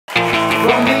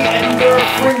From the Edinburgh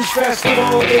Fringe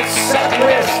Festival, it's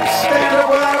Setlist Stand Up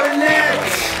Without a Net.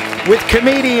 With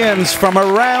comedians from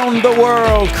around the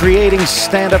world creating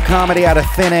stand-up comedy out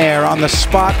of thin air, on the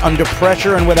spot, under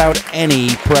pressure, and without any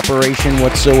preparation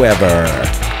whatsoever.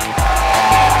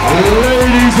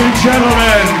 Ladies and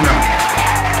gentlemen,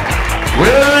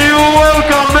 will you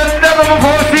welcome the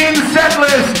never-before-seen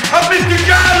setlist of Mr.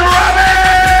 John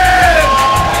Robbins!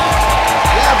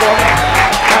 Yeah, brother.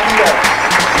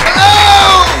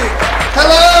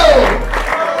 Hello!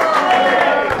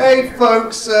 Hey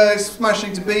folks, it's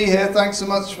smashing to be here. Thanks so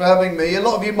much for having me. A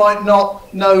lot of you might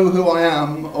not know who I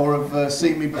am or have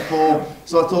seen me before,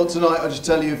 so I thought tonight I'd just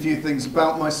tell you a few things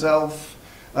about myself.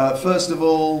 First of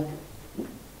all,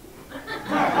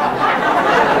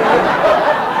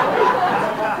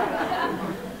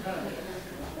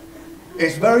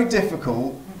 it's very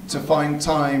difficult to find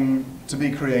time to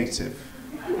be creative,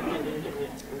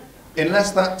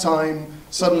 unless that time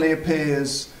suddenly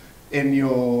appears in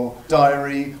your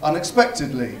diary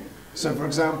unexpectedly. So for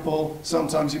example,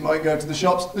 sometimes you might go to the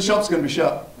shop's going to be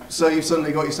shut, so you've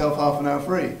suddenly got yourself half an hour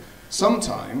free.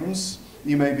 Sometimes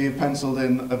you maybe have penciled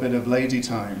in a bit of lady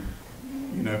time,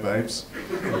 you know, babes,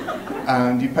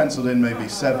 and you penciled in maybe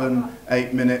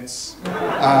 7-8 minutes.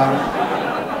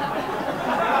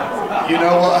 You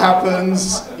know what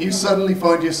happens? You suddenly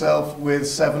find yourself with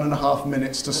 7.5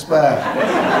 minutes to spare.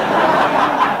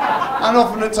 And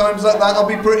often at times like that, I'll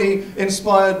be pretty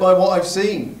inspired by what I've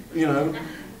seen. You know,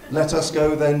 let us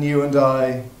go then, you and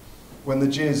I, when the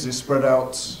jizz is spread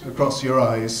out across your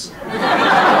eyes.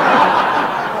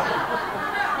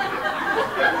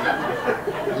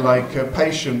 Like a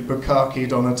patient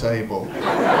bukkakied on a table.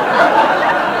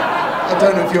 I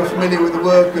don't know if you're familiar with the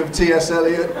work of T.S.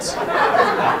 Eliot,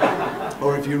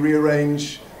 or if you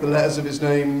rearrange the letters of his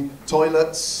name,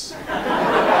 toilets.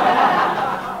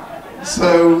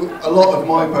 So, a lot of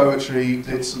my poetry,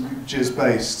 it's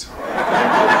jizz-based.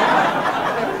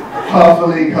 Half a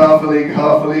league, half a league,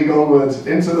 half a league onward,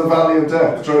 into the valley of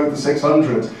death drove the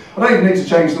 600. I don't even need to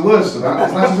change the words to that,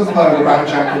 because that is a poem about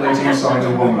ejaculating inside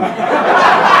a woman.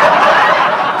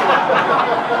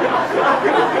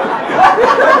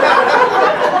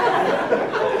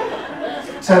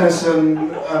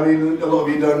 Tennyson, I mean, a lot of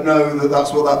you don't know that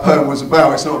that's what that poem was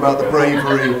about. It's not about the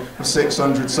bravery of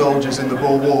 600 soldiers in the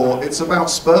Boer War. It's about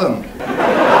sperm. It's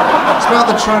about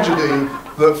the tragedy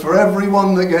that for every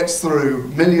one that gets through,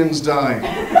 millions die.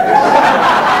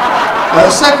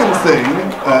 The second thing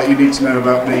you need to know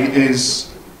about me is...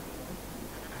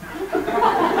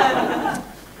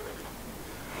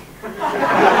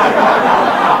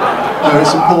 No,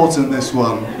 it's important, this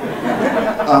one.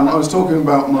 I was talking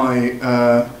about my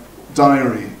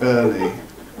diary earlier,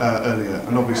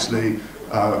 and obviously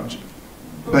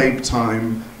babe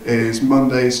time is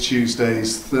Mondays,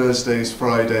 Tuesdays, Thursdays,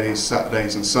 Fridays,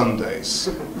 Saturdays and Sundays.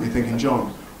 You're thinking,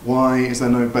 John, why is there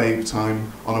no babe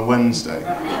time on a Wednesday?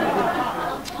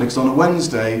 Because on a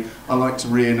Wednesday I like to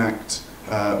reenact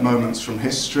moments from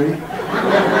history,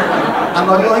 and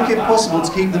I like it possible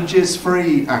to keep them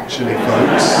jizz-free, actually,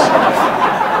 folks.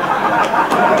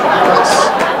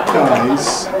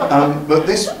 Guys, but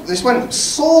this went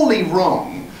sorely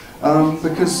wrong,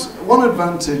 because one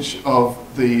advantage of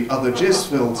the other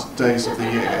jizz-filled days of the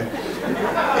year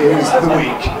is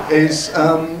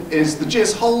the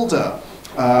jizz holder,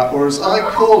 or as I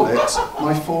call it,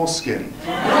 my foreskin.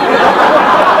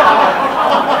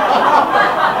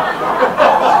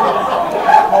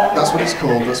 That's what it's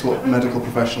called, that's what medical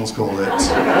professionals call it.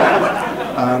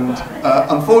 And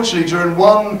unfortunately, during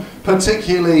one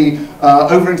particularly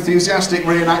over-enthusiastic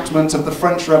reenactment of the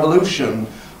French Revolution,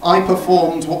 I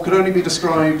performed what could only be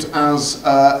described as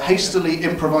hastily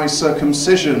improvised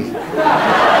circumcision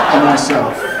on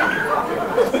myself.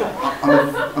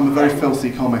 I'm a very filthy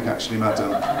comic, actually,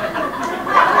 madam.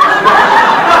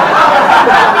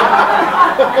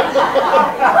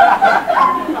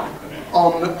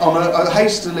 On a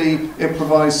hastily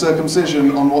improvised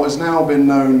circumcision on what has now been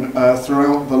known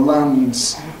throughout the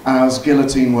lands as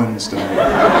Guillotine Wednesday.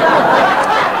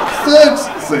 Third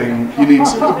thing you need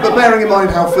to, but bearing in mind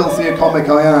how filthy a comic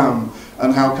I am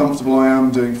and how comfortable I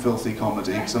am doing filthy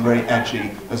comedy, because I'm very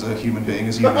edgy as a human being,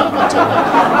 as you know,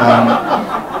 madam.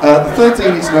 The third thing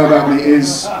you need to know about me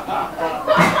is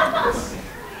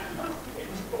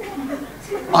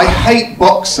I hate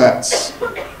box sets.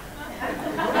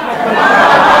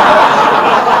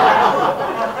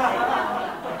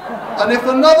 And if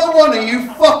another one of you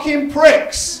fucking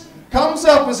pricks comes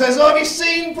up and says, have you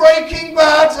seen Breaking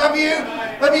Bad? Have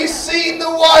you seen The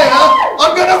Wire?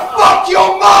 I'm gonna fuck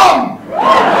your mum!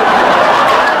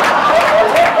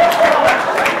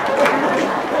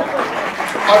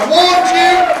 I warned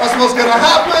you, that's what's going to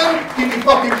happen. Keep your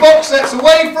fucking box sets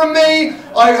away from me.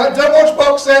 I don't watch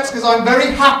box sets because I'm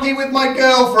very happy with my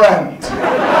girlfriend.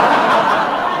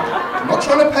 I'm not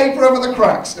trying to paper over the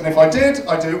cracks, and if I did,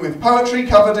 I'd do it with poetry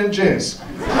covered in jizz.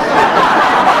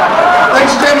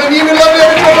 Ladies and gentlemen, you've been lovely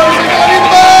every time.